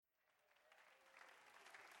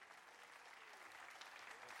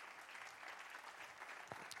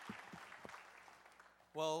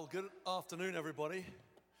Well, good afternoon, everybody.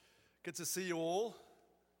 Good to see you all.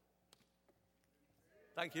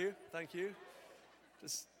 Thank you.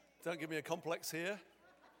 Just don't give me a complex here.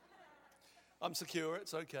 I'm secure,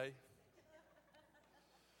 it's okay.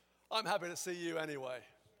 I'm happy to see you anyway.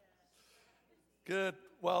 Good.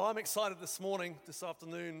 Well, I'm excited this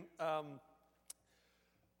afternoon.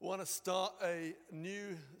 We want to start a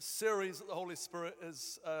new series that the Holy Spirit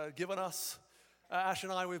has given us. Ash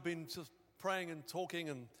and I, we've been just praying and talking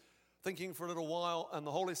and thinking for a little while, and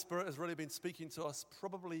the Holy Spirit has really been speaking to us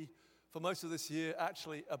probably for most of this year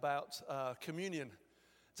actually about communion,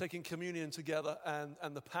 taking communion together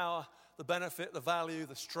and the power, the benefit, the value,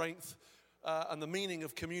 the strength, and the meaning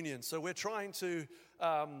of communion. So we're trying to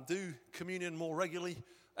do communion more regularly,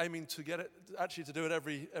 aiming to get it, actually to do it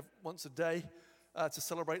every once a day. To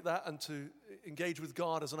celebrate that and to engage with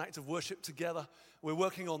God as an act of worship together. We're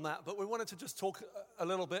working on that, but we wanted to just talk a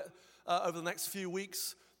little bit over the next few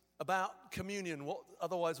weeks about communion, what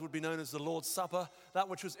otherwise would be known as the Lord's Supper, that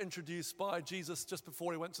which was introduced by Jesus just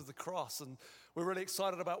before he went to the cross. And we're really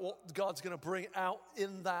excited about what God's going to bring out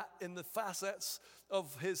in that, in the facets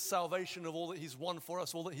of his salvation, of all that he's won for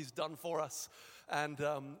us, all that he's done for us. And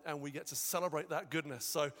we get to celebrate that goodness.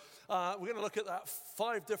 So we're going to look at that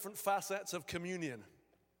 5 different facets of communion.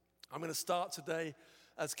 I'm going to start today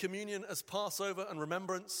as communion as Passover and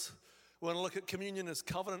remembrance. We want to look at communion as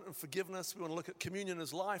covenant and forgiveness. We want to look at communion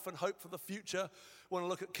as life and hope for the future. We want to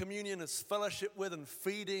look at communion as fellowship with and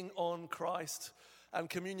feeding on Christ. And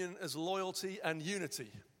communion as loyalty and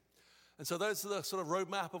unity. And so those are the sort of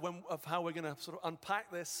roadmap of how we're going to sort of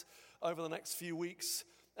unpack this over the next few weeks.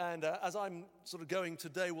 And as I'm sort of going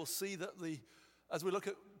today, we'll see that as we look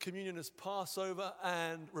at communion as Passover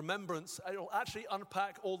and remembrance, it'll actually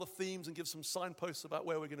unpack all the themes and give some signposts about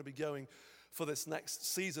where we're going to be going for this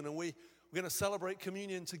next season. And we're going to celebrate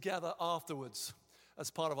communion together afterwards as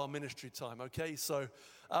part of our ministry time, okay? So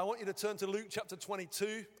I want you to turn to Luke chapter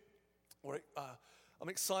 22. I'm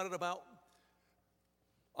excited about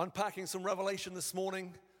unpacking some revelation this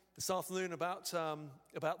afternoon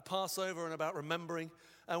about Passover and about remembering.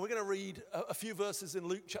 And we're going to read a few verses in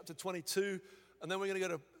Luke chapter 22, and then we're going to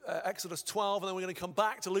go to Exodus 12, and then we're going to come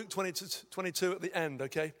back to Luke 22 at the end,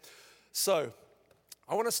 okay? So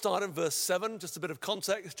I want to start in verse 7, just a bit of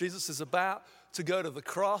context. Jesus is about to go to the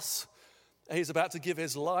cross. He's about to give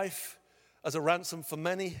his life as a ransom for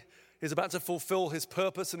many. He's about to fulfill his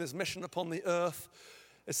purpose and his mission upon the earth.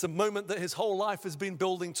 It's the moment that his whole life has been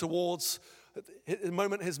building towards. The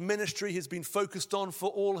moment his ministry has been focused on for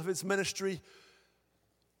all of his ministry,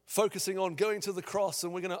 focusing on going to the cross,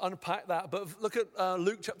 and we're going to unpack that. But look at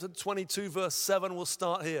Luke chapter 22, verse 7. We'll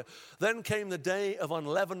start here. Then came the day of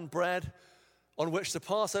unleavened bread, on which the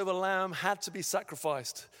Passover lamb had to be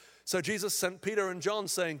sacrificed. So Jesus sent Peter and John,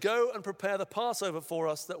 saying, "Go and prepare the Passover for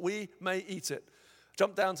us, that we may eat it."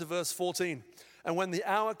 Jump down to verse 14. And when the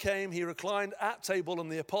hour came, he reclined at table,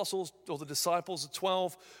 and the apostles, or the disciples, the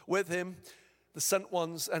 12, with him, the sent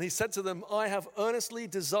ones. And he said to them, "I have earnestly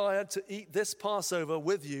desired to eat this Passover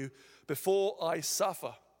with you before I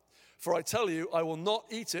suffer. For I tell you, I will not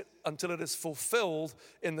eat it until it is fulfilled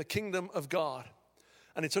in the kingdom of God."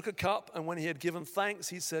 And he took a cup, and when he had given thanks,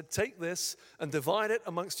 he said, "Take this and divide it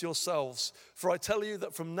amongst yourselves. For I tell you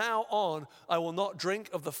that from now on I will not drink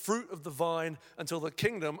of the fruit of the vine until the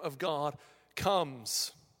kingdom of God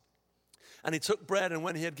comes." And he took bread, and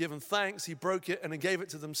when he had given thanks, he broke it and he gave it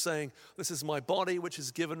to them, saying, "This is my body, which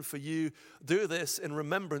is given for you. Do this in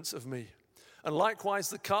remembrance of me." And likewise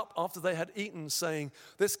the cup after they had eaten, saying,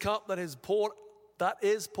 "This cup that is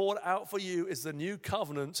poured out for you is the new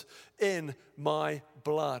covenant in my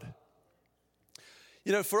blood."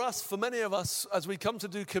 You know, for many of us, as we come to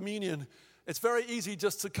do communion, it's very easy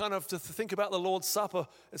just to to think about the Lord's Supper.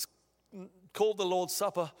 It's called the Lord's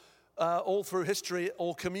Supper all through history,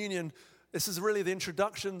 or communion. This is really the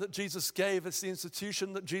introduction that Jesus gave. It's the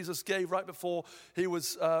institution that Jesus gave right before he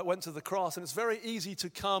went to the cross. And it's very easy to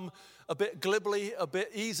come a bit glibly, a bit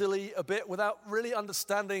easily, a bit without really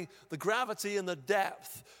understanding the gravity and the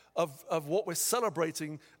depth of what we're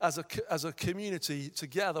celebrating as a community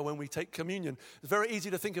together when we take communion. It's very easy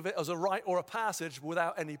to think of it as a rite or a passage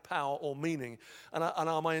without any power or meaning. And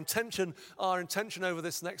our intention over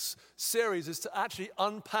this next series is to actually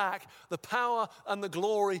unpack the power and the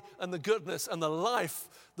glory and the goodness and the life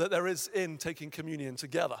that there is in taking communion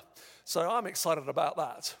together. So I'm excited about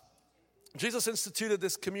that. Jesus instituted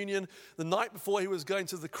this communion the night before he was going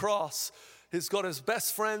to the cross. He's got his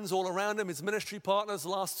best friends all around him, his ministry partners. The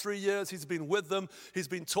last 3 years, he's been with them. He's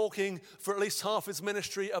been talking for at least half his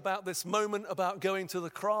ministry about this moment, about going to the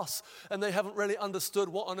cross. And they haven't really understood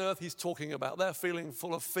what on earth he's talking about. They're feeling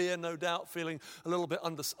full of fear, no doubt, feeling a little bit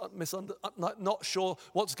not sure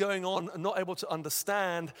what's going on and not able to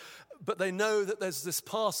understand. But they know that there's this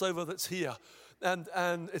Passover that's here. And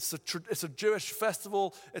it's a Jewish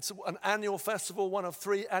festival. It's an annual festival, one of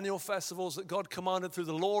 3 annual festivals that God commanded through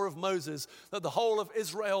the law of Moses that the whole of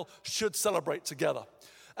Israel should celebrate together.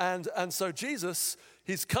 And so Jesus,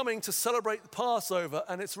 he's coming to celebrate the Passover,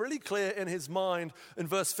 and it's really clear in his mind in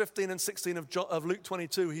verse 15 and 16 of Luke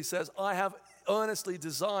 22. He says, I have earnestly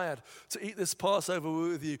desired to eat this Passover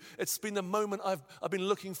with you. It's been the moment I've been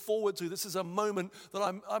looking forward to. This is a moment that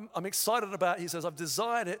I'm excited about. He says, I've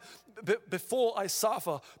desired it before I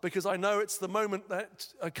suffer, because I know it's the moment that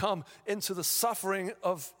I come into the suffering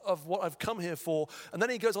of what I've come here for. And then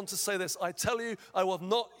he goes on to say this, I tell you, I will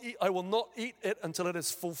not eat it until it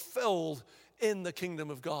is fulfilled in the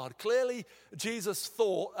kingdom of God. Clearly, Jesus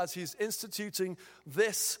thought as he's instituting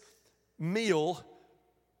this meal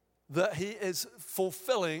that he is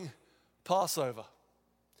fulfilling Passover.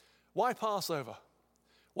 Why Passover?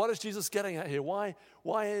 What is Jesus getting at here? What's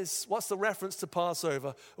the reference to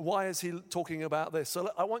Passover? Why is he talking about this? So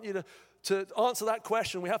I want you to answer that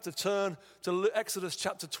question. We have to turn to Exodus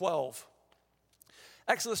chapter 12.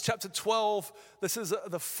 Exodus chapter 12, this is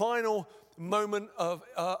the final moment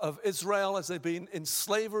of Israel as they've been in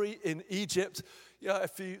slavery in Egypt. Yeah,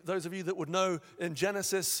 those of you that would know, in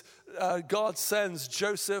Genesis, God sends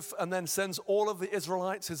Joseph and then sends all of the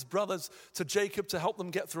Israelites, his brothers, to Jacob to help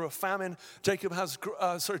them get through a famine.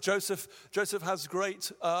 Joseph has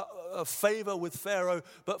great favor with Pharaoh,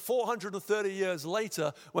 but 430 years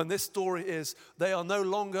later, when this story is,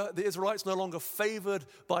 the Israelites no longer favored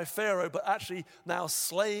by Pharaoh, but actually now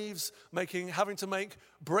slaves, having to make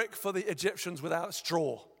brick for the Egyptians without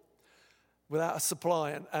straw, without a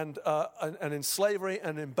supply, and in slavery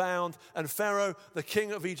and in bound. And Pharaoh, the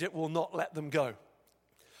king of Egypt, will not let them go.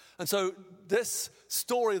 And so this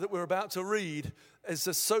story that we're about to read is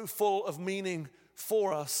just so full of meaning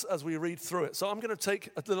for us as we read through it. So I'm going to take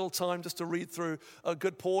a little time just to read through a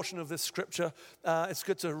good portion of this scripture. It's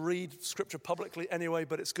good to read scripture publicly anyway,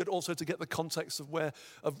 but it's good also to get the context of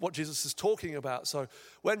what Jesus is talking about. So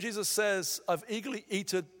when Jesus says, I've eagerly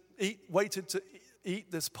waited to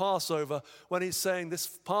eat this Passover, when he's saying this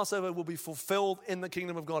Passover will be fulfilled in the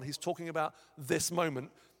kingdom of God, he's talking about this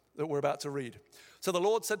moment that we're about to read. So the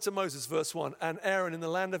Lord said to Moses, verse 1, and Aaron in the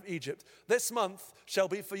land of Egypt, this month shall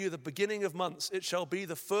be for you the beginning of months. It shall be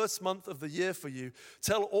the first month of the year for you.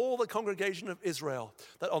 Tell all the congregation of Israel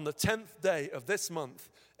that on the 10th day of this month,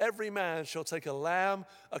 every man shall take a lamb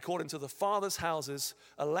according to the father's houses,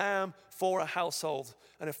 a lamb for a household.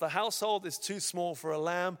 And if the household is too small for a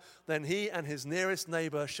lamb, then he and his nearest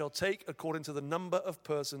neighbor shall take according to the number of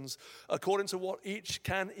persons, according to what each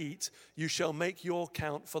can eat, you shall make your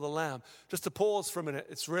count for the lamb. Just to pause for a minute,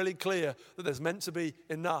 it's really clear that there's meant to be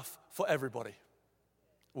enough for everybody.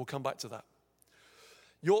 We'll come back to that.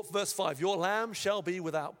 Verse 5, your lamb shall be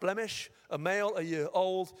without blemish, a male a year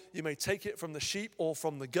old. You may take it from the sheep or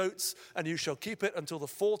from the goats, and you shall keep it until the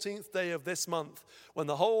 14th day of this month, when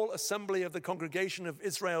the whole assembly of the congregation of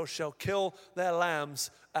Israel shall kill their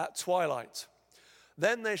lambs at twilight.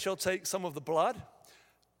 Then they shall take some of the blood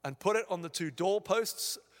and put it on the 2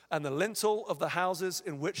 doorposts and the lintel of the houses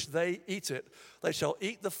in which they eat it. They shall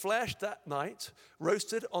eat the flesh that night,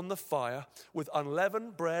 roasted on the fire, with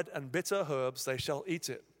unleavened bread and bitter herbs they shall eat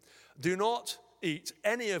it. Do not eat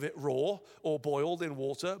any of it raw or boiled in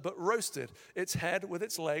water, but roasted, its head with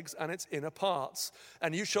its legs and its inner parts.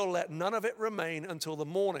 And you shall let none of it remain until the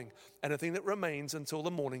morning. Anything that remains until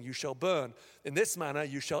the morning you shall burn. In this manner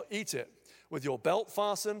you shall eat it, with your belt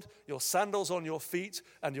fastened, your sandals on your feet,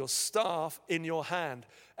 and your staff in your hand.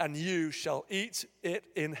 And you shall eat it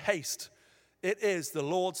in haste. It is the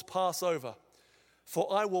Lord's Passover. For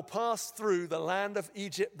I will pass through the land of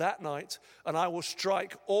Egypt that night, and I will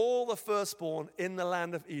strike all the firstborn in the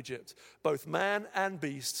land of Egypt, both man and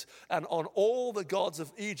beast, and on all the gods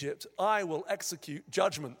of Egypt I will execute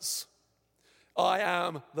judgments. I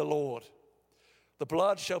am the Lord. The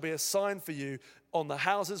blood shall be a sign for you on the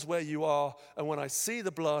houses where you are, and when I see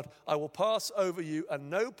the blood, I will pass over you, and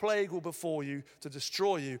no plague will befall you to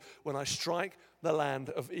destroy you when I strike the land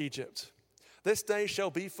of Egypt. This day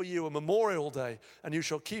shall be for you a memorial day, and you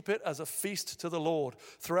shall keep it as a feast to the Lord.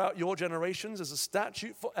 Throughout your generations, as a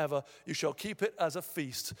statute forever, you shall keep it as a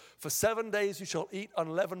feast. For 7 days you shall eat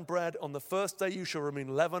unleavened bread. On the first day you shall remove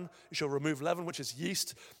leaven, which is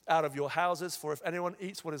yeast, out of your houses. For if anyone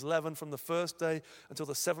eats what is leavened from the first day until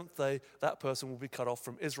the seventh day, that person will be cut off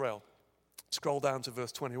from Israel. Scroll down to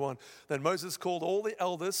verse 21. Then Moses called all the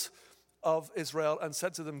elders of Israel and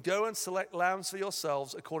said to them, go and select lambs for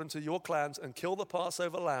yourselves according to your clans and kill the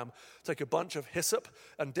Passover lamb. Take a bunch of hyssop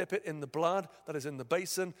and dip it in the blood that is in the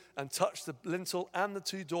basin and touch the lintel and the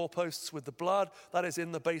 2 doorposts with the blood that is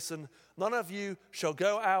in the basin. None of you shall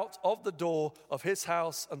go out of the door of his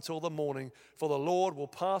house until the morning, for the Lord will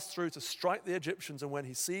pass through to strike the Egyptians. And when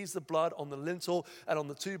he sees the blood on the lintel and on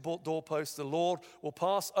the 2 doorposts, the Lord will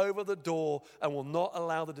pass over the door and will not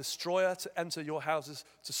allow the destroyer to enter your houses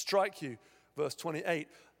to strike you. Verse 28,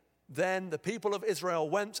 then the people of Israel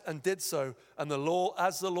went and did so, and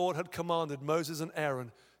as the Lord had commanded Moses and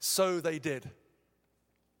Aaron, so they did.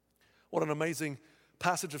 What an amazing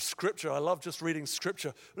passage of Scripture. I love just reading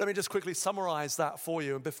Scripture. Let me just quickly summarize that for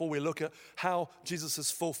you, and before we look at how Jesus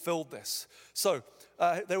has fulfilled this. So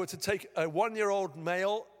they were to take a 1-year-old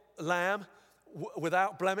male lamb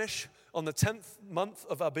without blemish on the 10th month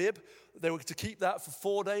of Abib. They were to keep that for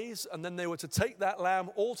 4 days, and then they were to take that lamb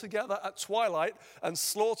all together at twilight and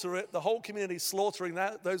slaughter it, the whole community slaughtering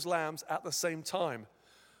those lambs at the same time.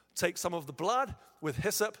 Take some of the blood with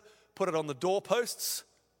hyssop, put it on the doorposts,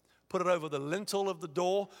 put it over the lintel of the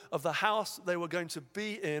door of the house they were going to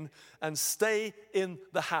be in, and stay in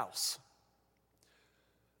the house.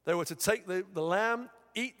 They were to take the lamb,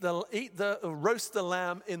 roast the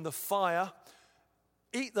lamb in the fire,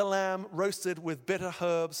 eat the lamb roasted with bitter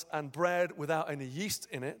herbs and bread without any yeast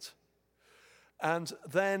in it. And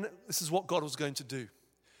then this is what God was going to do.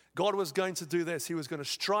 God was going to do this. He was going to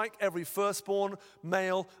strike every firstborn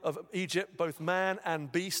male of Egypt, both man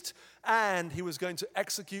and beast, and he was going to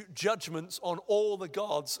execute judgments on all the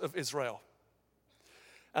gods of Israel.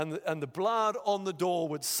 And the blood on the door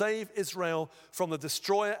would save Israel from the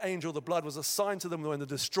destroyer angel. The blood was assigned to them. When the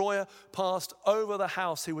destroyer passed over the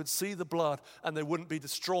house, he would see the blood and they wouldn't be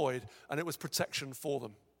destroyed. And it was protection for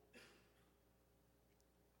them.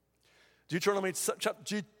 Deuteronomy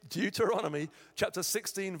chapter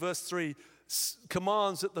 16, verse 3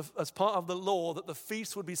 commands that as part of the law that the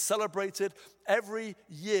feast would be celebrated every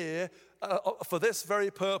year for this very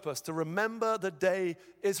purpose, to remember the day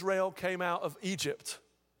Israel came out of Egypt.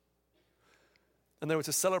 And they were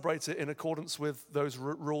to celebrate it in accordance with those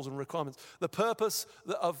rules and requirements. The purpose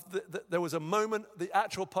there was a moment, the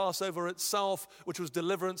actual Passover itself, which was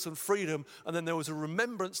deliverance and freedom. And then there was a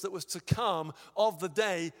remembrance that was to come of the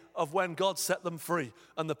day of when God set them free.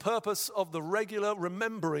 And the purpose of the regular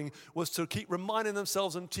remembering was to keep reminding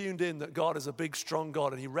themselves and tuned in that God is a big, strong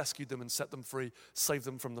God. And he rescued them and set them free, saved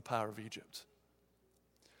them from the power of Egypt.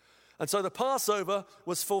 And so the Passover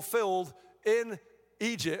was fulfilled in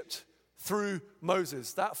Egypt through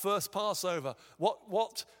Moses, that first Passover.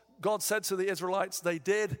 What God said to the Israelites, they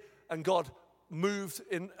did, and God moved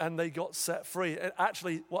in and they got set free. And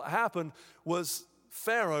actually, what happened was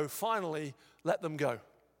Pharaoh finally let them go.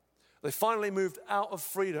 They finally moved out of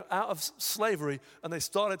freedom, out of slavery, and they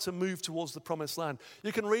started to move towards the promised land.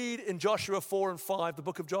 You can read in Joshua 4 and 5, the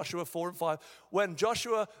book of Joshua 4 and 5, when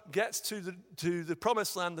Joshua gets to the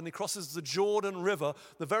promised land and he crosses the Jordan River,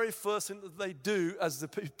 the very first thing that they do as the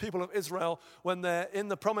people of Israel when they're in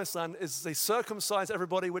the promised land is they circumcise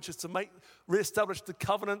everybody, which is to reestablish the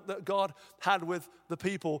covenant that God had with the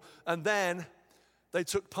people. And then they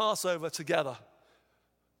took Passover together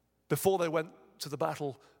before they went to the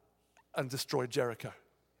battle and destroyed Jericho.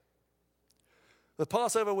 The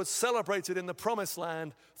Passover was celebrated in the promised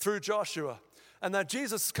land through Joshua. And now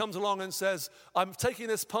Jesus comes along and says, I'm taking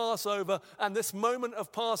this Passover and this moment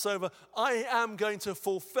of Passover, I am going to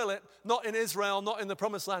fulfill it, not in Israel, not in the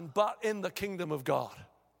promised land, but in the kingdom of God.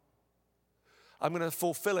 I'm going to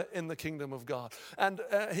fulfill it in the kingdom of God. And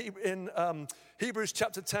in Hebrews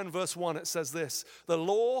chapter 10, verse 1, it says this: the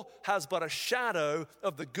law has but a shadow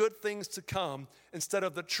of the good things to come instead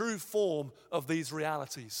of the true form of these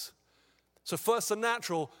realities. So first the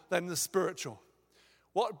natural, then the spiritual.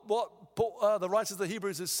 What the writers of the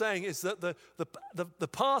Hebrews is saying is that the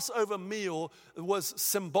Passover meal was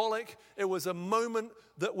symbolic. It was a moment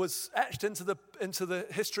that was etched into the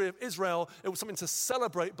history of Israel. It was something to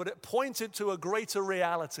celebrate, but it pointed to a greater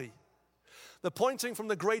reality. The pointing from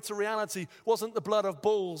the greater reality wasn't the blood of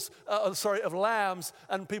of lambs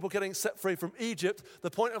and people getting set free from Egypt.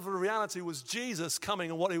 The point of the reality was Jesus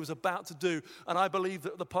coming and what he was about to do. And I believe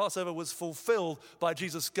that the Passover was fulfilled by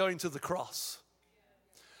Jesus going to the cross.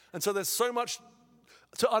 And so there's so much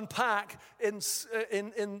to unpack in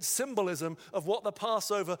symbolism of what the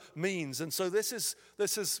Passover means. And so this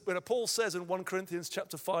is when Paul says in 1 Corinthians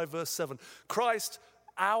chapter 5, verse 7, Christ,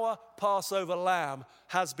 our Passover lamb,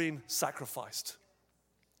 has been sacrificed.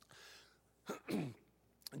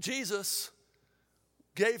 Jesus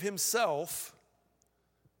gave himself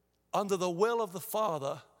under the will of the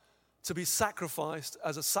Father to be sacrificed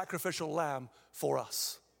as a sacrificial lamb for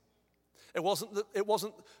us. It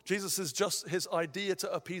wasn't Jesus' just his idea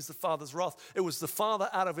to appease the Father's wrath. It was the Father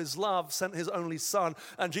out of his love sent his only Son.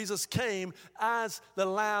 And Jesus came as the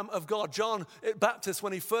Lamb of God. John Baptist,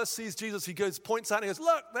 when he first sees Jesus, he points out and he goes,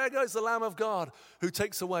 look, there goes the Lamb of God who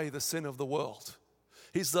takes away the sin of the world.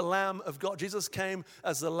 He's the Lamb of God. Jesus came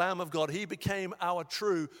as the Lamb of God. He became our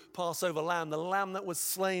true Passover lamb, the lamb that was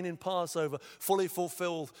slain in Passover, fully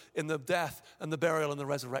fulfilled in the death and the burial and the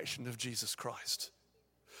resurrection of Jesus Christ.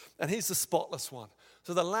 And he's the spotless one.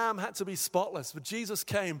 So the lamb had to be spotless, but Jesus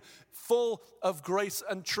came full of grace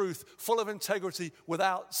and truth, full of integrity,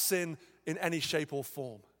 without sin in any shape or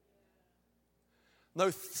form.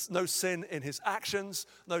 No sin in his actions,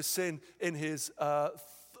 no sin in his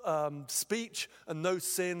speech, and no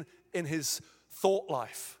sin in his thought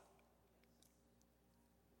life.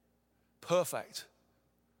 Perfect,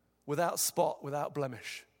 without spot, without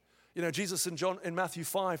blemish. You know, Jesus in Matthew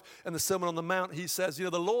 5, in the Sermon on the Mount, he says, the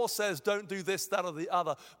law says don't do this, that, or the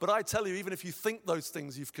other. But I tell you, even if you think those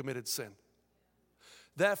things, you've committed sin.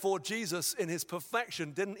 Therefore, Jesus, in his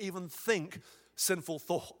perfection, didn't even think sinful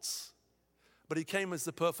thoughts. But he came as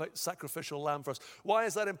the perfect sacrificial lamb for us. Why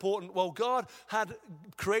is that important? Well, God had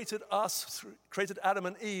created Adam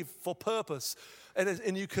and Eve for purpose.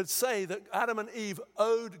 And you could say that Adam and Eve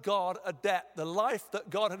owed God a debt. The life that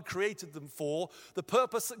God had created them for, the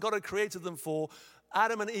purpose that God had created them for,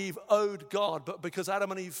 Adam and Eve owed God. But because Adam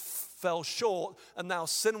and Eve fell short and now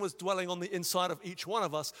sin was dwelling on the inside of each one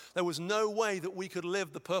of us, there was no way that we could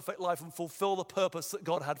live the perfect life and fulfill the purpose that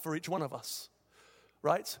God had for each one of us.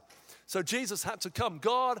 Right? So Jesus had to come.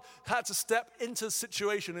 God had to step into the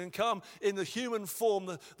situation and come in the human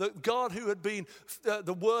form. The God who had been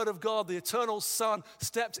the Word of God, the eternal Son,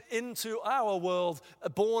 stepped into our world,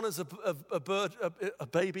 born as a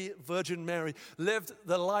baby, Virgin Mary, lived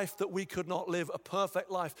the life that we could not live, a perfect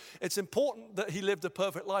life. It's important that he lived a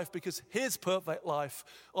perfect life because his perfect life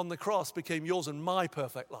on the cross became yours and my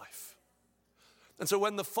perfect life. And so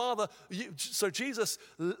when the Father, Jesus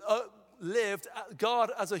lived,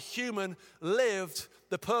 God as a human lived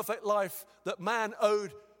the perfect life that man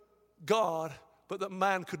owed God, but that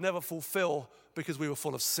man could never fulfill because we were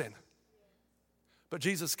full of sin. But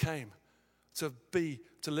Jesus came to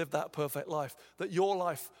live that perfect life, that your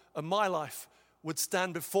life and my life would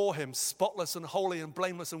stand before him spotless and holy and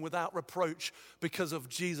blameless and without reproach because of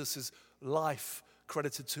Jesus' life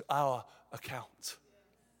credited to our account.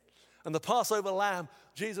 And the Passover lamb,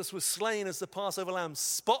 Jesus was slain as the Passover lamb,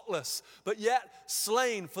 spotless, but yet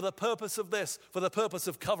slain for the purpose of this, for the purpose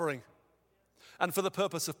of covering, and for the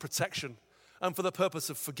purpose of protection, and for the purpose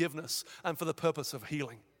of forgiveness, and for the purpose of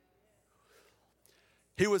healing.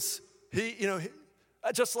 Just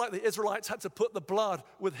like the Israelites had to put the blood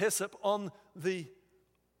with hyssop on the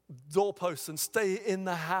doorposts and stay in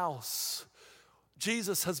the house,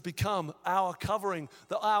 Jesus has become our covering,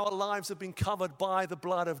 that our lives have been covered by the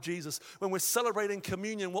blood of Jesus. When we're celebrating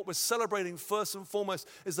communion, what we're celebrating first and foremost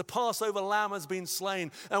is the Passover lamb has been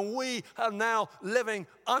slain. And we are now living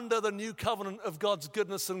under the new covenant of God's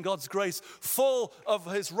goodness and God's grace, full of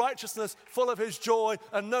his righteousness, full of his joy,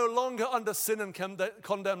 and no longer under sin and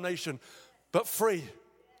condemnation, but free.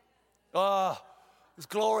 It's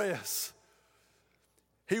glorious.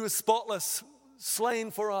 He was spotless, slain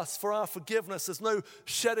for us, for our forgiveness. There's no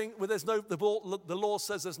shedding, the law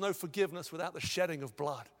says there's no forgiveness without the shedding of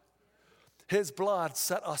blood. His blood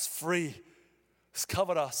set us free. It's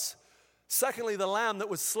covered us. Secondly, the lamb that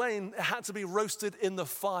was slain had to be roasted in the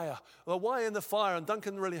fire. Well, why in the fire? And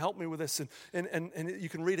Duncan really helped me with this, and you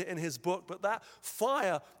can read it in his book. But that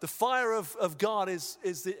fire, the fire of God is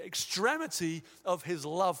the extremity of his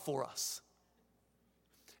love for us.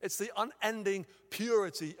 It's the unending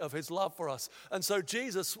purity of his love for us. And so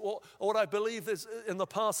Jesus, what I believe is in the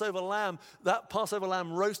Passover lamb, that Passover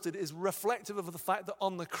lamb roasted is reflective of the fact that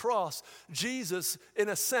on the cross, Jesus, in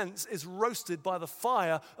a sense, is roasted by the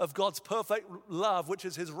fire of God's perfect love, which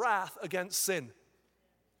is his wrath against sin.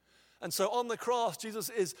 And so on the cross,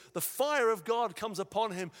 the fire of God comes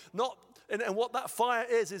upon him, and what that fire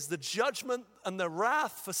is the judgment and the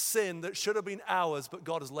wrath for sin that should have been ours, but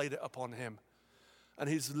God has laid it upon him. And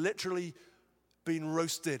he's literally been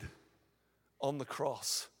roasted on the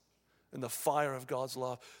cross. in the fire of God's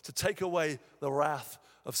love to take away the wrath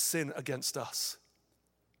of sin against us.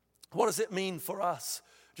 What does it mean for us?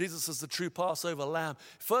 Jesus is the true Passover lamb.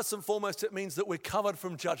 First and foremost, it means that we're covered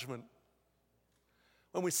from judgment.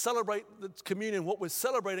 When we celebrate the communion, what we're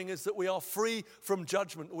celebrating is that we are free from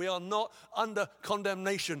judgment. We are not under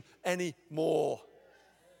condemnation anymore.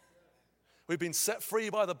 We've been set free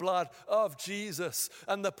by the blood of Jesus,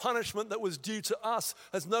 and the punishment that was due to us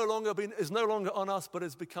is no longer on us, but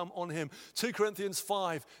has become on him. 2 Corinthians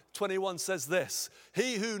 5:21 says this: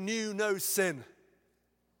 "He who knew no sin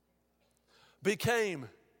became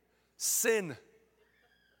sin."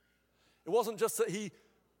 It wasn't just that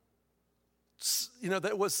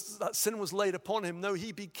that sin was laid upon him. No,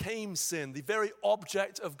 he became sin, the very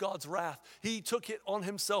object of God's wrath. He took it on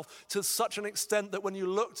himself to such an extent that when you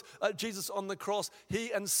looked at Jesus on the cross,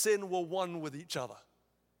 he and sin were one with each other.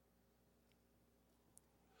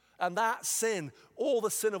 And that sin, all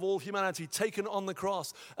the sin of all humanity, taken on the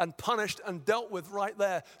cross and punished and dealt with right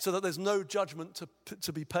there, so that there's no judgment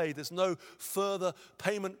to be paid. There's no further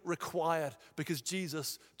payment required because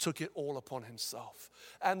Jesus took it all upon himself.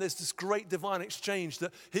 And there's this great divine exchange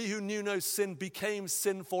that he who knew no sin became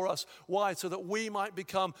sin for us. Why? So that we might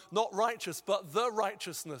become not righteous, but the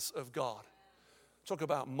righteousness of God. Talk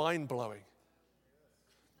about mind-blowing.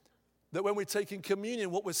 That when we're taking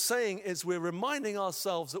communion, what we're saying is we're reminding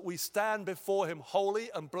ourselves that we stand before him holy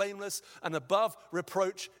and blameless and above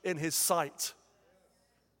reproach in his sight,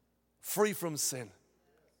 free from sin.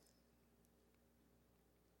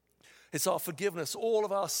 It's our forgiveness, all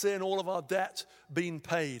of our sin, all of our debt being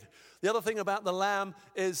paid. The other thing about the lamb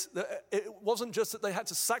is that it wasn't just that they had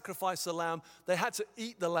to sacrifice the lamb, they had to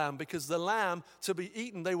eat the lamb, because the lamb, to be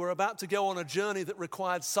eaten, they were about to go on a journey that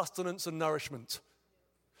required sustenance and nourishment.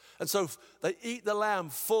 And so they eat the lamb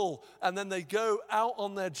full, and then they go out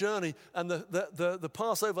on their journey. And the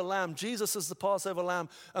Passover lamb, Jesus is the Passover lamb,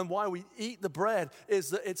 and why we eat the bread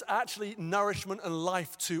is that it's actually nourishment and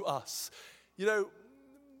life to us. You know,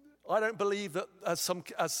 I don't believe that, as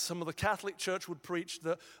some of the Catholic Church would preach,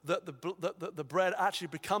 that the bread actually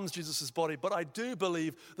becomes Jesus' body. But I do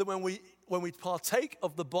believe that when we partake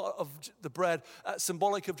of the bread,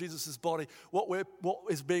 symbolic of Jesus' body, what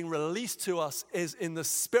is being released to us is in the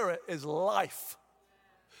Spirit is life.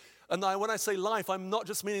 And when I say life, I'm not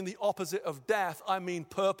just meaning the opposite of death. I mean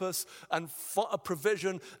purpose and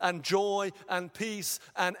provision and joy and peace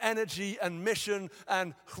and energy and mission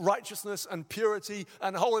and righteousness and purity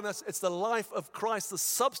and holiness. It's the life of Christ, the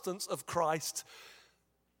substance of Christ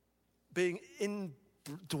being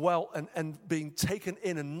indwelt and being taken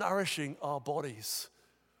in and nourishing our bodies.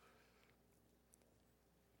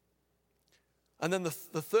 And then the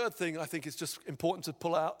third thing I think is just important to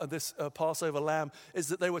pull out of this Passover lamb is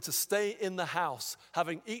that they were to stay in the house,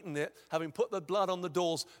 having eaten it, having put the blood on the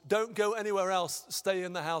doors. Don't go anywhere else. Stay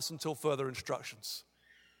in the house until further instructions.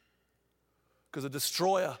 Because a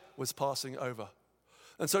destroyer was passing over.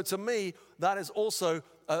 And so to me, that is also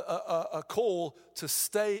a call to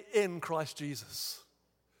stay in Christ Jesus.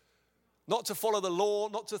 Not to follow the law,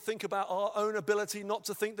 not to think about our own ability, not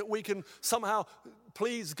to think that we can somehow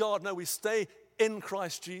please God. No, we stay in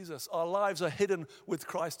Christ Jesus. Our lives are hidden with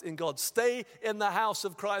Christ in God. Stay in the house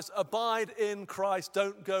of Christ. Abide in Christ.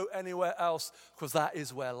 Don't go anywhere else, because that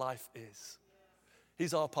is where life is.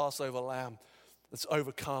 He's our Passover lamb that's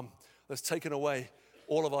overcome, that's taken away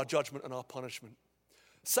all of our judgment and our punishment.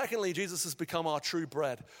 Secondly, Jesus has become our true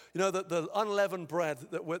bread. You know, the unleavened bread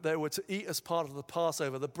that they were to eat as part of the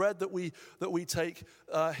Passover, the bread that we take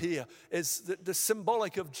here, is the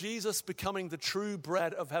symbolic of Jesus becoming the true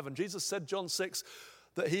bread of heaven. Jesus said, John 6,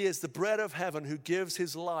 that he is the bread of heaven who gives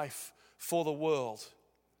his life for the world.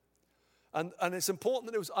 And it's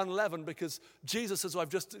important that it was unleavened, because Jesus, as I've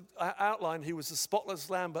just outlined, he was the spotless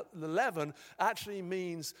lamb, but the leaven actually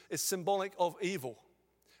is symbolic of evil.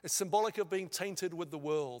 It's symbolic of being tainted with the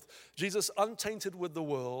world. Jesus untainted with the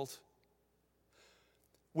world,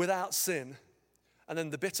 without sin, and then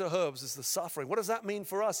the bitter herbs is the suffering. What does that mean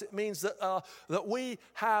for us? It means that we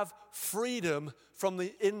have freedom from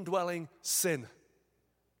the indwelling sin.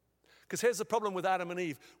 Because here's the problem with Adam and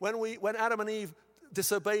Eve. When Adam and Eve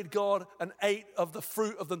disobeyed God and ate of the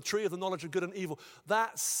fruit of the tree of the knowledge of good and evil,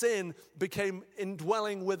 that sin became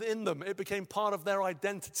indwelling within them. It became part of their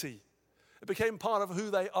identity. It became part of who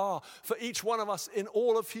they are. For each one of us in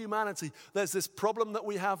all of humanity, there's this problem that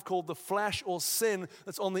we have called the flesh or sin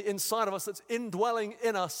that's on the inside of us, that's indwelling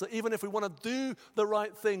in us, that even if we want to do the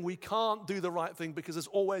right thing, we can't do the right thing because there's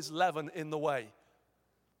always leaven in the way.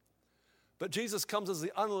 But Jesus comes as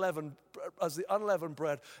the unleavened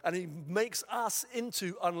bread, and he makes us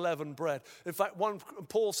into unleavened bread. In fact,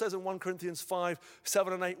 Paul says in 1 Corinthians 5,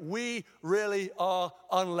 7 and 8, we really are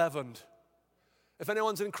unleavened. If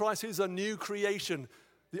anyone's in Christ, he's a new creation.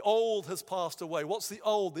 The old has passed away. What's the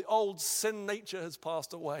old? The old sin nature has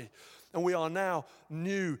passed away. And we are now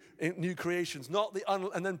new creations.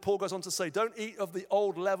 And then Paul goes on to say, don't eat of the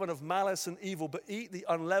old leaven of malice and evil, but eat the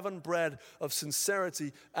unleavened bread of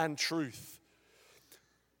sincerity and truth.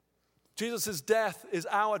 Jesus' death is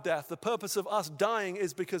our death. The purpose of us dying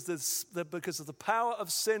is because of the power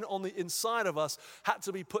of sin on the inside of us had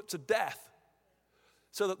to be put to death,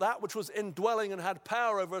 so that which was indwelling and had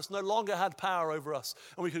power over us no longer had power over us,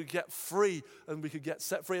 and we could get free and we could get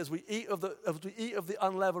set free. As we eat of the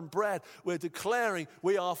unleavened bread, we're declaring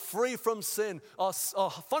we are free from sin. Our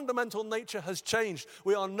fundamental nature has changed.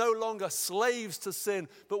 We are no longer slaves to sin,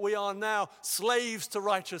 but we are now slaves to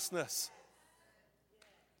righteousness.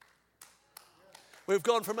 We've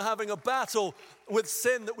gone from having a battle with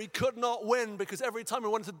sin that we could not win because every time we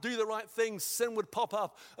wanted to do the right thing, sin would pop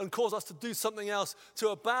up and cause us to do something else, to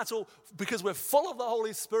a battle because we're full of the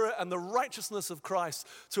Holy Spirit and the righteousness of Christ,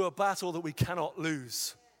 to a battle that we cannot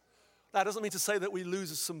lose. That doesn't mean to say that we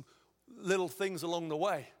lose some little things along the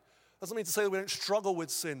way. Doesn't mean to say that we don't struggle with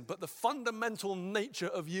sin, but the fundamental nature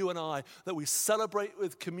of you and I that we celebrate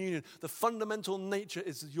with communion, the fundamental nature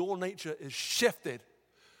is your nature is shifted.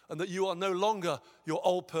 And that you are no longer your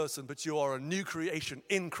old person, but you are a new creation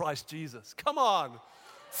in Christ Jesus. Come on.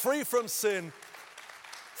 Free from sin,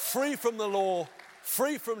 free from the law,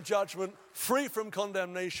 free from judgment, free from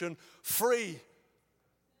condemnation, free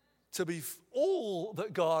to be all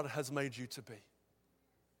that God has made you to be.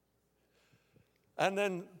 And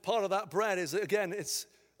then part of that bread is, again, it's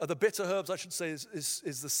the bitter herbs, I should say,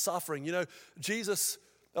 is the suffering. You know,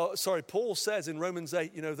 Paul says in Romans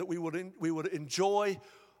 8, you know, that we would enjoy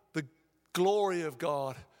the glory of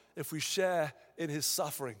God if we share in his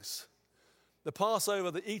sufferings. The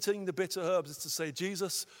Passover, the eating the bitter herbs, is to say,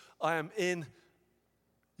 Jesus, I am in.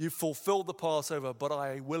 You fulfilled the Passover, but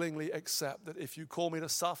I willingly accept that if you call me to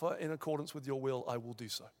suffer in accordance with your will, I will do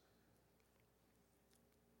so.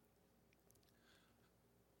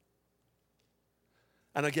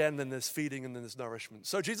 And again, then there's feeding and then there's nourishment.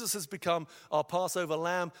 So Jesus has become our Passover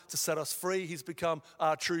lamb to set us free. He's become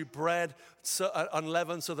our true bread,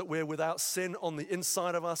 unleavened, so that we're without sin on the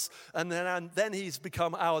inside of us. And then he's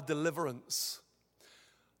become our deliverance.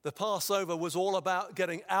 The Passover was all about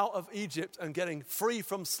getting out of Egypt and getting free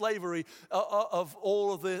from slavery of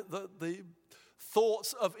all of the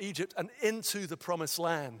thoughts of Egypt and into the promised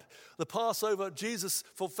land. The Passover, Jesus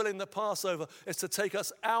fulfilling the Passover, is to take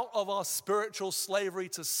us out of our spiritual slavery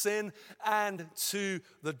to sin and to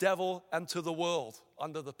the devil and to the world,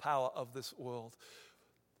 under the power of this world.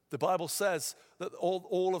 The Bible says that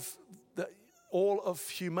all of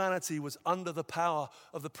humanity was under the power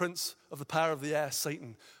of the prince of the power of the air,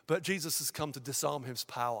 Satan. But Jesus has come to disarm his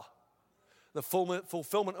power. The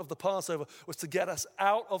fulfillment of the Passover was to get us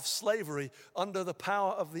out of slavery under the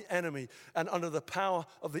power of the enemy and under the power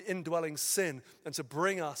of the indwelling sin, and to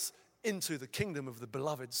bring us into the kingdom of the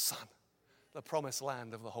beloved Son, the promised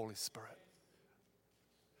land of the Holy Spirit.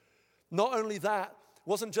 Not only that, it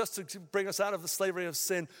wasn't just to bring us out of the slavery of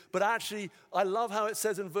sin, but actually, I love how it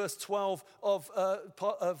says in verse 12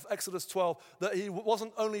 of Exodus 12 that he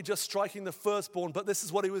wasn't only just striking the firstborn, but this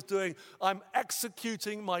is what he was doing. I'm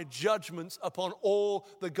executing my judgments upon all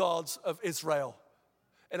the gods of Israel.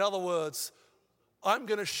 In other words, I'm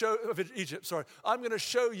going to show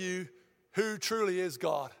you who truly is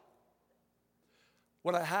God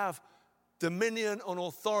when I have dominion and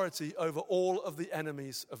authority over all of the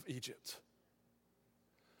enemies of Egypt.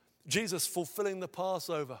 Jesus fulfilling the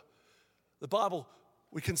Passover. The Bible,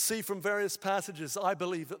 we can see from various passages, I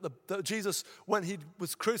believe, that Jesus, when he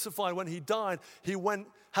was crucified, when he died, he went,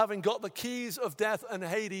 having got the keys of death and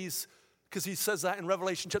Hades, because he says that in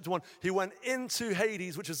Revelation chapter 1, he went into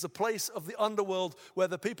Hades, which is the place of the underworld where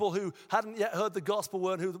the people who hadn't yet heard the gospel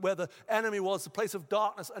were, where the enemy was, the place of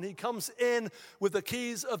darkness. And he comes in with the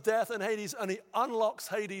keys of death and Hades, and he unlocks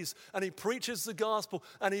Hades, and he preaches the gospel,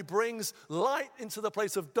 and he brings light into the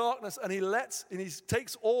place of darkness, and he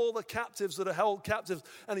takes all the captives that are held captives,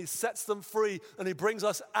 and he sets them free, and he brings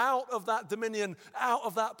us out of that dominion, out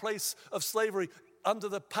of that place of slavery, under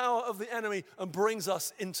the power of the enemy, and brings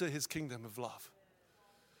us into his kingdom of love.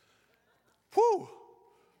 Whew!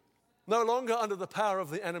 No longer under the power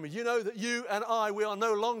of the enemy. You know that you and I, we are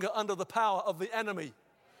no longer under the power of the enemy.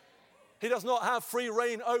 He does not have free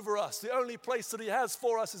reign over us. The only place that he has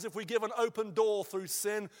for us is if we give an open door through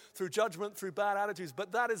sin, through judgment, through bad attitudes.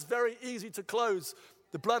 But that is very easy to close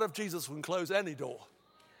The blood of Jesus can close any door.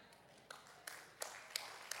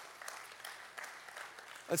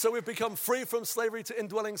 And so we've become free from slavery to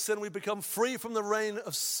indwelling sin. We've become free from the reign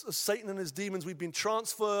of Satan and his demons. We've been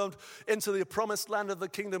transferred into the promised land of the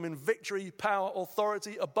kingdom in victory, power,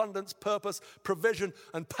 authority, abundance, purpose, provision,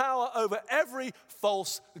 and power over every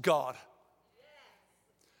false god.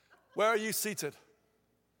 Where are you seated?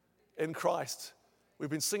 In Christ. We've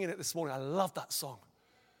been singing it this morning. I love that song.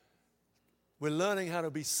 We're learning how to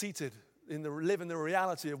be seated, live in the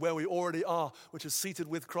reality of where we already are, which is seated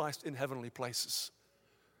with Christ in heavenly places.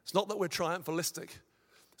 It's not that we're triumphalistic.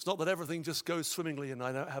 It's not that everything just goes swimmingly and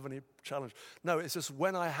I don't have any challenge. No, it's just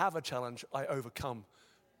when I have a challenge, I overcome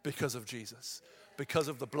because of Jesus, because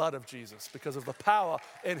of the blood of Jesus, because of the power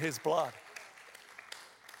in his blood.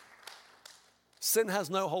 Sin has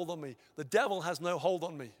no hold on me. The devil has no hold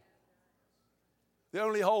on me. The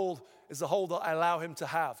only hold is the hold that I allow him to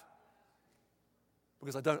have,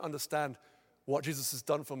 because I don't understand what Jesus has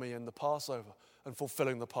done for me in the Passover and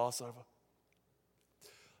fulfilling the Passover.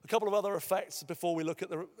 A couple of other effects before we look at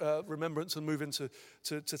the remembrance and move into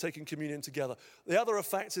taking communion together. The other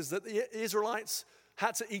effect is that the Israelites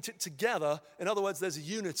had to eat it together. In other words, there's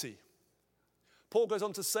unity. Paul goes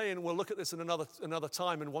on to say, and we'll look at this in another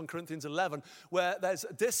time in 1 Corinthians 11, where there's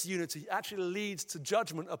disunity actually leads to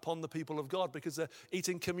judgment upon the people of God because they're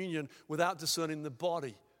eating communion without discerning the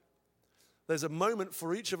body. There's a moment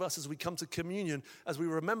for each of us as we come to communion, as we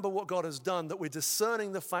remember what God has done, that we're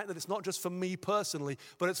discerning the fact that it's not just for me personally,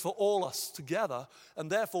 but it's for all us together.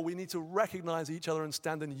 And therefore, we need to recognize each other and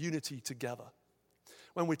stand in unity together.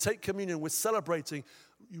 When we take communion, we're celebrating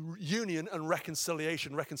union and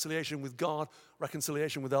reconciliation. Reconciliation with God,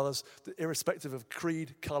 reconciliation with others, irrespective of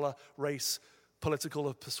creed, color, race,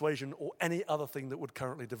 political persuasion, or any other thing that would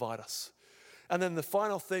currently divide us. And then the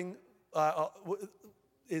final thing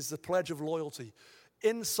is the pledge of loyalty.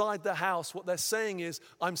 Inside the house, what they're saying is,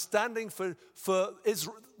 I'm standing for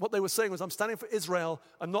Israel. What they were saying was, I'm standing for Israel.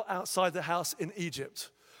 I'm not outside the house in Egypt.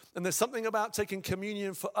 And there's something about taking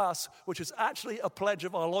communion for us, which is actually a pledge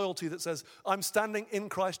of our loyalty that says, I'm standing in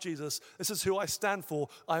Christ Jesus. This is who I stand for.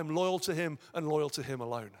 I am loyal to him and loyal to him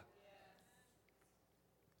alone.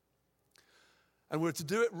 And we're to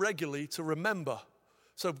do it regularly to remember.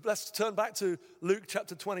 So let's turn back to Luke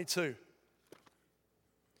chapter 22.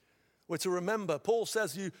 We're to remember. Paul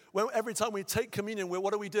says, every time we take communion,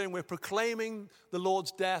 what are we doing? We're proclaiming the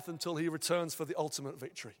Lord's death until he returns for the ultimate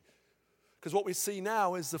victory. Because what we see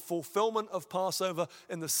now is the fulfillment of Passover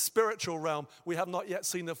in the spiritual realm. We have not yet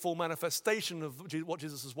seen the full manifestation of what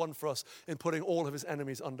Jesus has won for us in putting all of his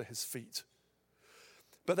enemies under his feet.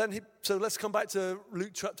 But then, so let's come back to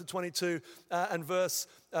Luke chapter 22 and verse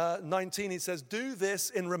 19. He says, do this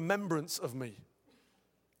in remembrance of me.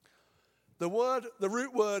 The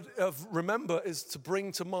root word of remember is to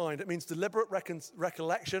bring to mind. It means deliberate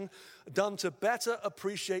recollection done to better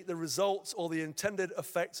appreciate the results or the intended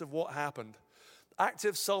effects of what happened.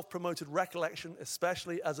 Active, self-promoted recollection,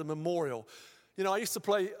 especially as a memorial. You know, I used to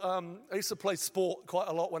play sport quite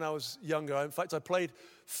a lot when I was younger. In fact, I played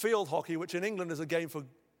field hockey, which in England is a game for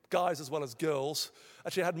guys as well as girls.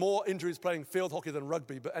 Actually, I had more injuries playing field hockey than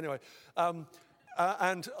rugby, but anyway.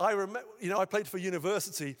 And I remember, I played for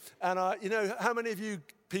university, and how many of you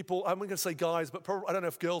people, I'm going to say guys, but probably, I don't know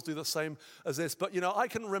if girls do the same as this, but I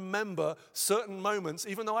can remember certain moments,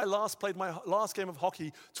 even though I played my last game of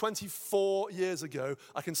hockey 24 years ago,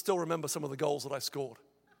 I can still remember some of the goals that I scored.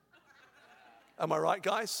 Am I right,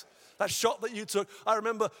 guys? That shot that you took, I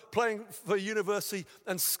remember playing for university,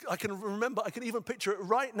 and I can even picture it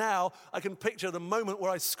right now. I can picture the moment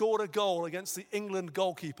where I scored a goal against the England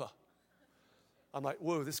goalkeeper. I'm like,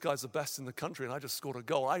 whoa, this guy's the best in the country, and I just scored a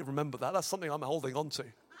goal. I remember that. That's something I'm holding on to.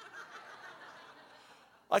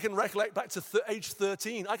 I can recollect back to age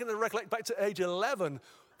 13. I can recollect back to age 11,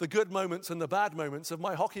 the good moments and the bad moments of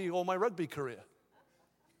my hockey or my rugby career.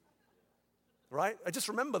 Right? I just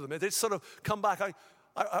remember them. They sort of come back.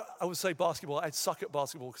 I would say basketball. I suck at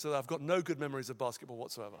basketball because I've got no good memories of basketball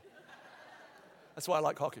whatsoever. That's why I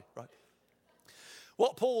like hockey, right?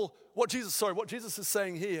 What Jesus is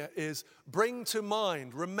saying here is bring to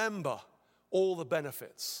mind, remember all the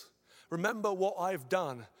benefits. Remember what I've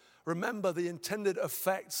done. Remember the intended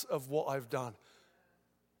effects of what I've done.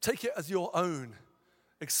 Take it as your own.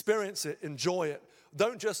 Experience it, enjoy it.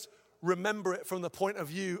 Don't just remember it from the point of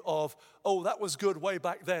view of, oh, that was good way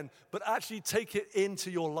back then, but actually take it into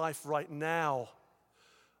your life right now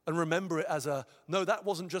and remember it as no, that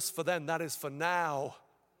wasn't just for then, that is for now.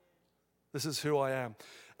 This is who I am.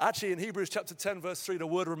 Actually, in Hebrews chapter 10, verse 3, the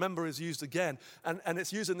word remember is used again. And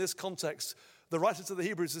it's used in this context. The writer to the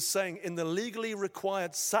Hebrews is saying, in the legally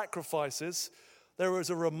required sacrifices, There is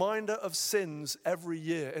a reminder of sins every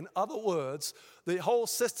year. In other words, the whole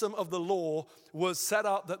system of the law was set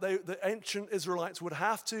up that the ancient Israelites would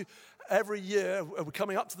have to, every year,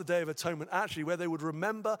 coming up to the Day of Atonement, actually, where they would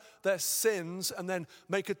remember their sins and then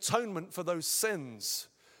make atonement for those sins.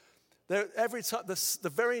 Every time,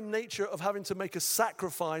 the very nature of having to make a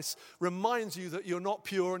sacrifice reminds you that you're not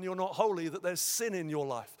pure and you're not holy, that there's sin in your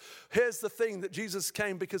life. Here's the thing, that Jesus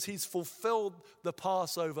came because he's fulfilled the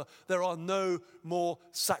Passover. There are no more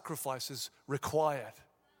sacrifices required.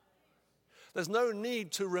 There's no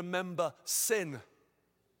need to remember sin.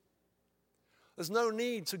 There's no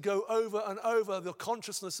need to go over and over the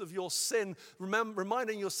consciousness of your sin,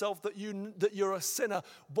 reminding yourself that you're a sinner.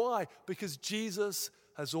 Why? Because Jesus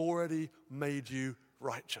has already made you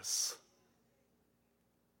righteous.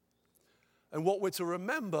 And what we're to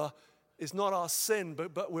remember is not our sin,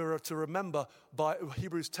 but we're to remember by,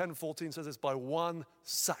 Hebrews 10:14 says this, by one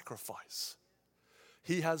sacrifice.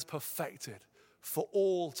 He has perfected for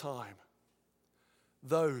all time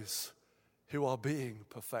those who are being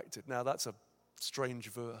perfected. Now that's a strange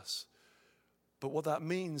verse, but what that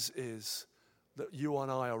means is that you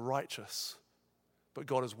and I are righteous, but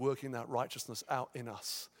God is working that righteousness out in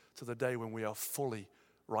us to the day when we are fully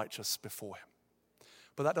righteous before him.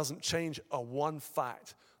 But that doesn't change one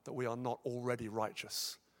fact, that we are not already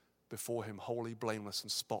righteous before him, holy, blameless,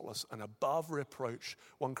 and spotless, and above reproach.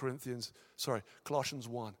 Colossians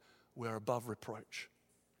 1, we're above reproach.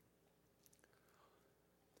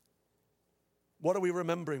 What are we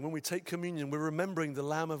remembering? When we take communion, we're remembering the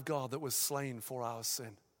Lamb of God that was slain for our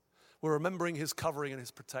sin. We're remembering his covering and his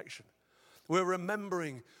protection. We're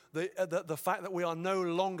remembering the fact that we are no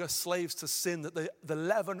longer slaves to sin, that the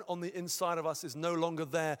leaven on the inside of us is no longer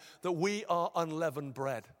there, that we are unleavened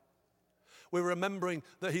bread. We're remembering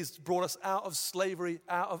that he's brought us out of slavery,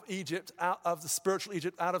 out of Egypt, out of the spiritual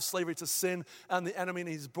Egypt, out of slavery to sin and the enemy, and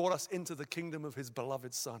he's brought us into the kingdom of his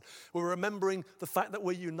beloved Son. We're remembering the fact that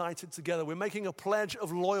we're united together. We're making a pledge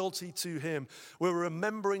of loyalty to him. We're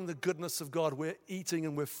remembering the goodness of God. We're eating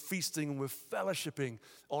and we're feasting and we're fellowshipping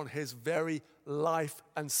on his very life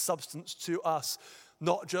and substance to us,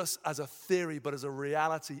 not just as a theory, but as a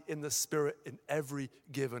reality in the Spirit in every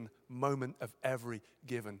given moment of every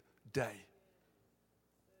given day.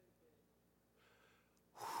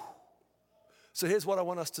 So here's what I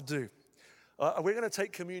want us to do. We're going to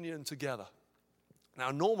take communion together. Now,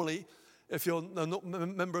 normally, if you're not a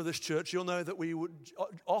member of this church, you'll know that we would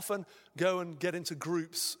often go and get into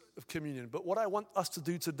groups of communion. But what I want us to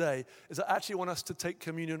do today is I actually want us to take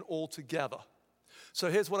communion all together. So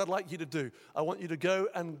here's what I'd like you to do. I want you to go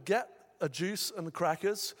and get a juice and the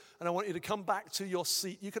crackers, and I want you to come back to your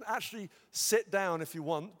seat. You can actually sit down if you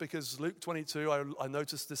want, because Luke 22, I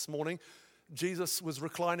noticed this morning, Jesus was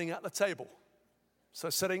reclining at the table. So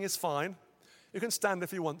sitting is fine. You can stand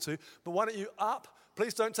if you want to, but why don't you up?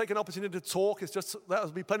 Please don't take an opportunity to talk. It's just,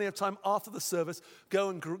 that'll be plenty of time after the service. Go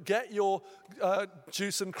and get your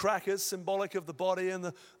juice and crackers, symbolic of the body and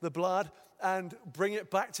the blood, and bring it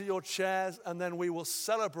back to your chairs, and then we will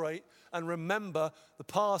celebrate and remember the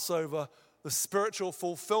Passover, the spiritual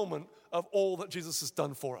fulfillment of all that Jesus has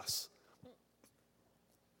done for us.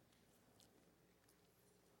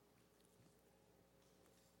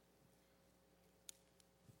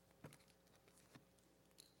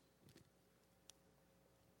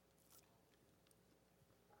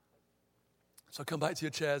 So come back to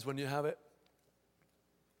your chairs when you have it.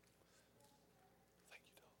 Thank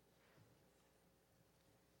you, Dom.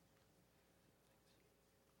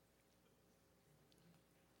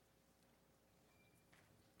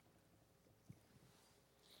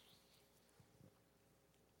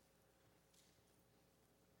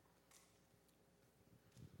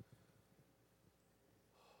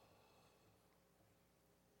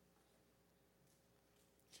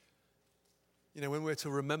 You know, when we're to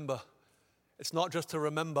remember, it's not just to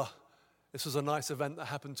remember, this was a nice event that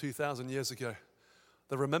happened 2,000 years ago.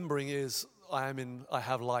 The remembering is, I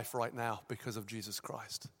have life right now because of Jesus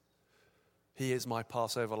Christ. He is my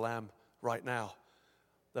Passover lamb right now.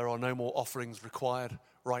 There are no more offerings required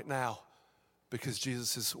right now because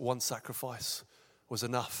Jesus' one sacrifice was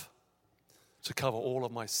enough to cover all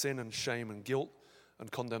of my sin and shame and guilt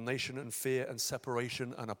and condemnation and fear and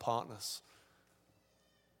separation and apartness.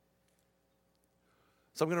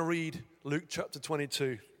 So I'm going to read Luke chapter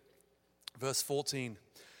 22, verse 14.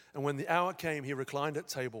 And when the hour came, he reclined at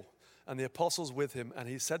table, and the apostles with him, and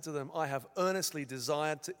he said to them, I have earnestly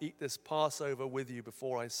desired to eat this Passover with you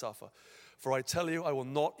before I suffer. For I tell you, I will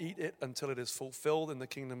not eat it until it is fulfilled in the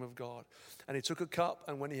kingdom of God. And he took a cup,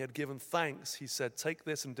 and when he had given thanks, he said, take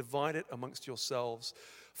this and divide it amongst yourselves.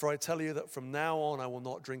 For I tell you that from now on I will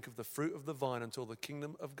not drink of the fruit of the vine until the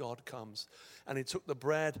kingdom of God comes. And he took the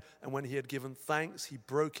bread, and when he had given thanks, he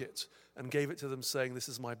broke it and gave it to them, saying, this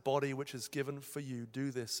is my body, which is given for you.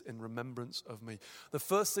 Do this in remembrance of me. The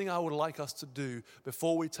first thing I would like us to do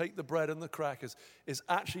before we take the bread and the crackers is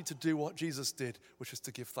actually to do what Jesus did, which is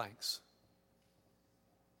to give thanks.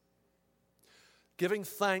 Giving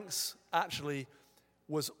thanks actually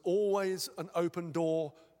was always an open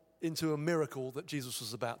door into a miracle that Jesus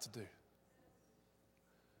was about to do.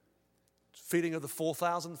 Feeding of the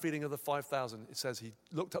 4,000, feeding of the 5,000. It says he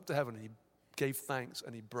looked up to heaven, he gave thanks,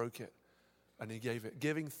 and he broke it, and he gave it.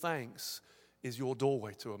 Giving thanks is your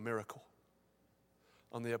doorway to a miracle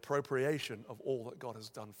and the appropriation of all that God has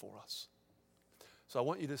done for us. So I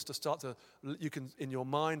want you just to start to, you can in your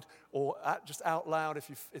mind or just out loud,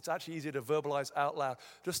 it's actually easier to verbalize out loud.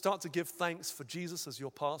 Just start to give thanks for Jesus as your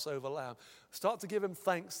Passover lamb. Start to give him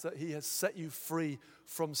thanks that he has set you free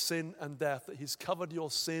from sin and death, that he's covered your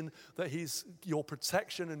sin, that he's your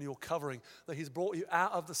protection and your covering, that he's brought you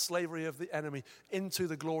out of the slavery of the enemy into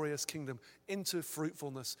the glorious kingdom, into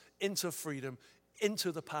fruitfulness, into freedom,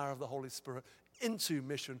 into the power of the Holy Spirit, into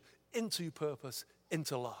mission, into purpose,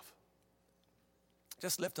 into love.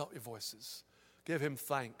 Just lift up your voices. Give him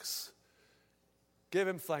thanks. Give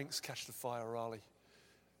him thanks, Catch the Fire Raleigh.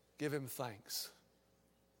 Give him thanks.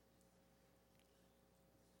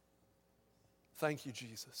 Thank you,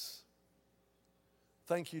 Jesus.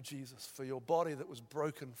 Thank you, Jesus, for your body that was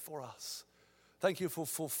broken for us. Thank you for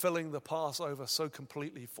fulfilling the Passover so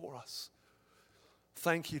completely for us.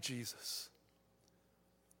 Thank you, Jesus.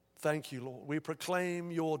 Thank you, Lord. We proclaim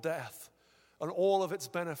your death and all of its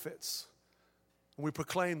benefits. And we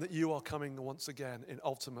proclaim that you are coming once again in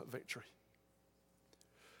ultimate victory.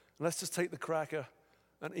 And let's just take the cracker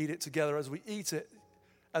and eat it together. As we eat it,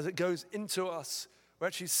 as it goes into us, we're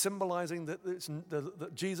actually symbolizing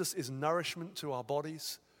that Jesus is nourishment to our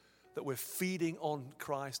bodies, that we're feeding on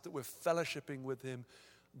Christ, that we're fellowshipping with him,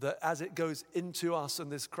 that as it goes into us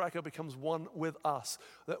and this cracker becomes one with us,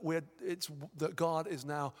 that God is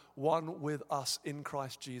now one with us in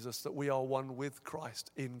Christ Jesus, that we are one with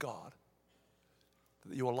Christ in God.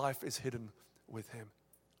 That your life is hidden with him.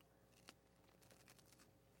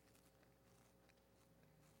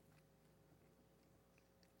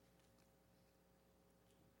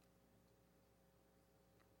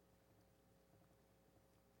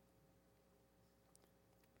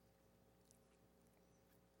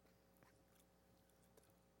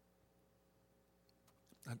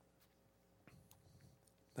 And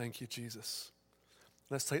thank you, Jesus.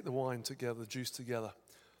 Let's take the wine together, the juice together.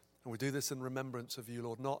 And we do this in remembrance of you,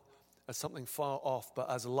 Lord, not as something far off,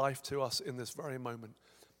 but as life to us in this very moment,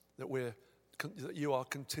 that you are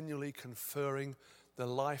continually conferring the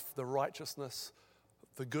life, the righteousness,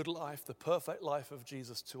 the good life, the perfect life of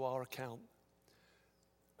Jesus to our account.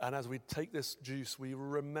 And as we take this juice, we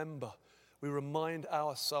remind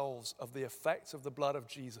ourselves of the effect of the blood of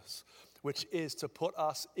Jesus, which is to put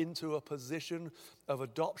us into a position of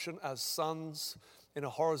adoption as sons, in a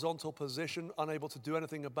horizontal position, unable to do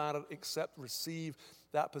anything about it except receive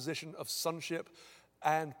that position of sonship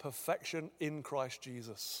and perfection in Christ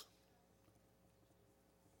Jesus.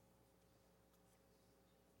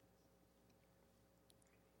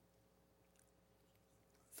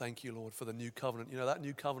 Thank you, Lord, for the new covenant. You know, that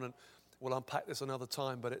new covenant, we'll unpack this another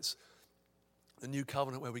time, but it's the new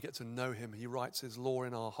covenant where we get to know him. He writes his law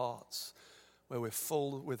in our hearts, where we're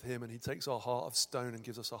full with him and he takes our heart of stone and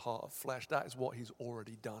gives us a heart of flesh. That is what he's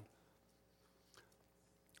already done.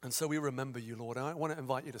 And so we remember you, Lord. And I want to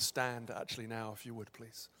invite you to stand actually now, if you would,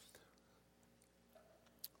 please.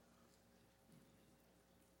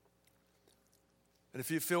 And if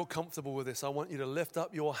you feel comfortable with this, I want you to lift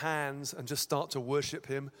up your hands and just start to worship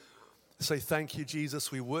him. Say, thank you, Jesus.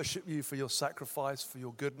 We worship you for your sacrifice, for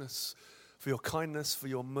your goodness, for your kindness, for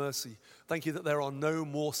your mercy. Thank you that there are no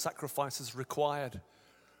more sacrifices required.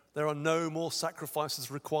 There are no more sacrifices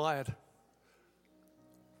required.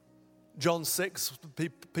 John 6,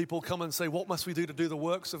 people come and say, what must we do to do the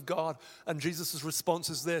works of God? And Jesus' response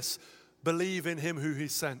is this: believe in him who he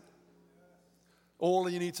sent. All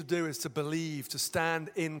you need to do is to believe, to stand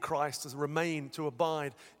in Christ, to remain, to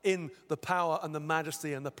abide in the power and the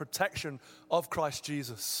majesty and the protection of Christ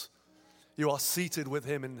Jesus. You are seated with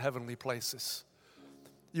him in heavenly places.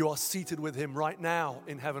 You are seated with him right now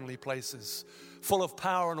in heavenly places, full of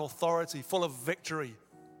power and authority, full of victory,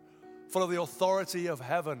 full of the authority of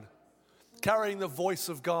heaven, carrying the voice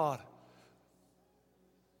of God.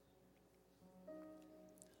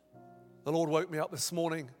 The Lord woke me up this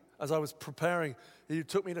morning as I was preparing. He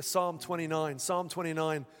took me to Psalm 29. Psalm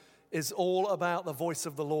 29 is all about the voice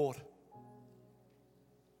of the Lord.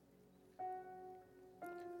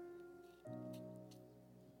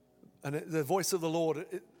 And the voice of the Lord,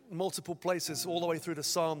 multiple places all the way through to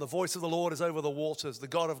Psalm, the voice of the Lord is over the waters. The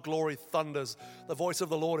God of glory thunders. The voice of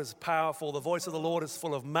the Lord is powerful. The voice of the Lord is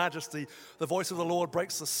full of majesty. The voice of the Lord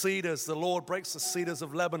breaks the cedars. The Lord breaks the cedars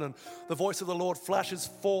of Lebanon. The voice of the Lord flashes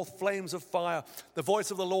forth flames of fire. The voice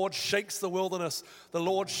of the Lord shakes the wilderness. The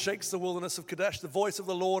Lord shakes the wilderness of Kadesh. The voice of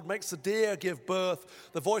the Lord makes the deer give birth.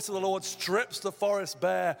 The voice of the Lord strips the forest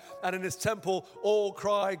bare. And in his temple all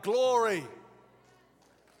cry, glory.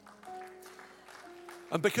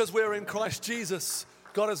 And because we're in Christ Jesus,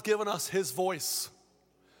 God has given us his voice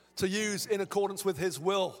to use in accordance with his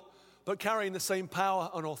will, but carrying the same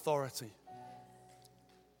power and authority.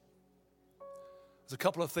 There's a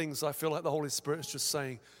couple of things I feel like the Holy Spirit is just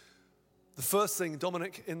saying. The first thing,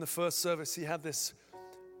 Dominic, in the first service, he had this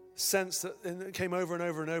sense that, and it came over and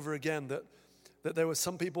over and over again, that there were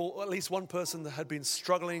some people, at least one person that had been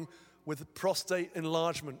struggling with prostate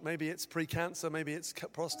enlargement. Maybe it's pre-cancer, maybe it's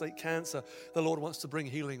prostate cancer. The Lord wants to bring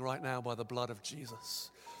healing right now by the blood of Jesus.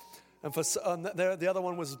 And the other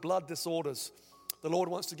one was blood disorders. The Lord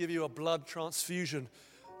wants to give you a blood transfusion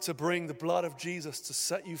to bring the blood of Jesus to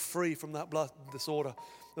set you free from that blood disorder.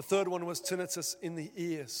 The third one was tinnitus in the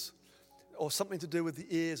ears, or something to do with the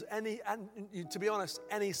ears. And to be honest,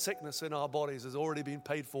 any sickness in our bodies has already been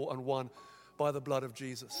paid for and won by the blood of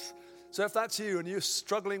Jesus. So if that's you and you're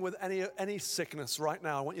struggling with any sickness right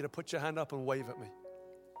now, I want you to put your hand up and wave at me.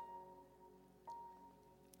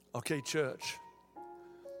 Okay, church.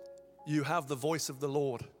 You have the voice of the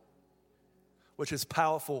Lord, which is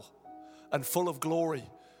powerful and full of glory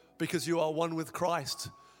because you are one with Christ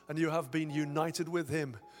and you have been united with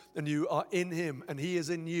him and you are in him and he is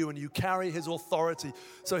in you and you carry his authority.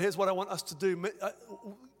 So here's what I want us to do.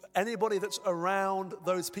 Anybody that's around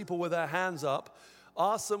those people with their hands up,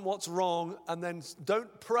 ask them what's wrong, and then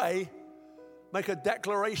don't pray, make a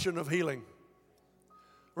declaration of healing.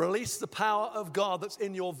 Release the power of God that's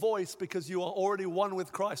in your voice because you are already one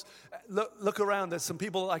with Christ. Look around. There's some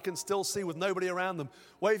people that I can still see with nobody around them.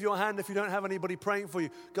 Wave your hand if you don't have anybody praying for you.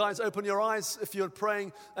 Guys, open your eyes if you're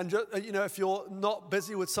praying. And if you're not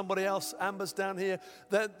busy with somebody else, Amber's down here.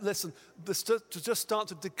 Then listen, just start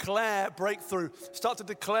to declare breakthrough. Start to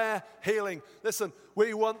declare healing. Listen,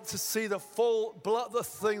 we want to see the full blood, the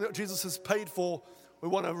thing that Jesus has paid for. We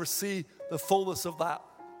want to receive the fullness of that.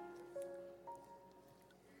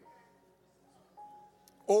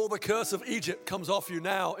 All the curse of Egypt comes off you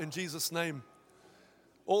now in Jesus' name.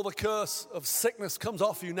 All the curse of sickness comes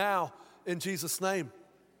off you now in Jesus' name.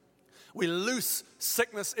 We loose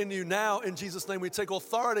sickness in you now in Jesus' name. We take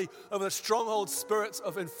authority over the stronghold spirits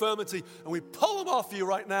of infirmity and we pull them off you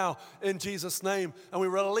right now in Jesus' name. And we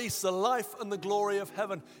release the life and the glory of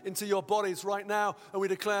heaven into your bodies right now. And we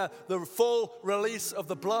declare the full release of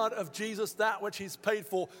the blood of Jesus, that which he's paid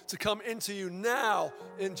for, to come into you now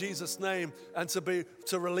in Jesus' name and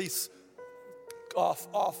to release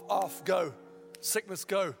off, go. Sickness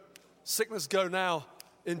go. Sickness go now.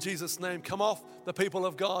 In Jesus' name, come off the people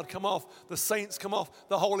of God, come off the saints, come off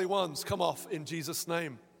the holy ones, come off in Jesus'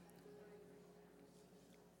 name.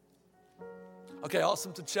 Okay, ask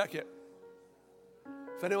them to check it.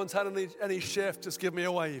 If anyone's had any shift, just give me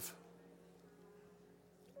a wave.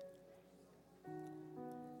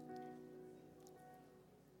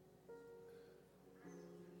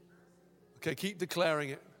 Okay, keep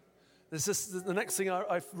declaring it. This is the next thing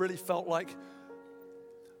I really felt like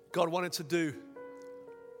God wanted to do.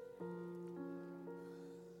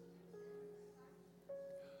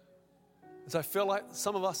 I feel like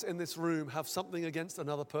some of us in this room have something against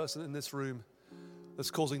another person in this room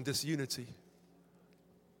that's causing disunity.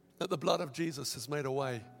 That the blood of Jesus has made a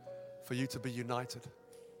way for you to be united.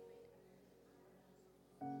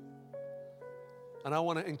 And I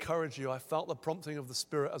want to encourage you. I felt the prompting of the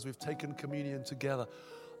Spirit as we've taken communion together.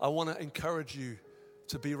 I want to encourage you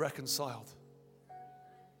to be reconciled.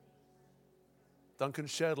 Duncan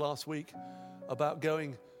shared last week about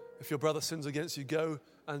going, if your brother sins against you, go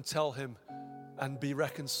and tell him and be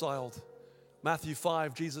reconciled. Matthew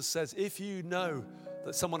 5, Jesus says, if you know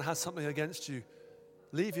that someone has something against you,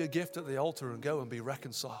 leave your gift at the altar and go and be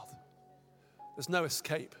reconciled. There's no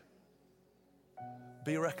escape.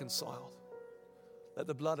 Be reconciled. Let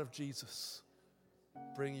the blood of Jesus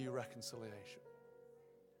bring you reconciliation.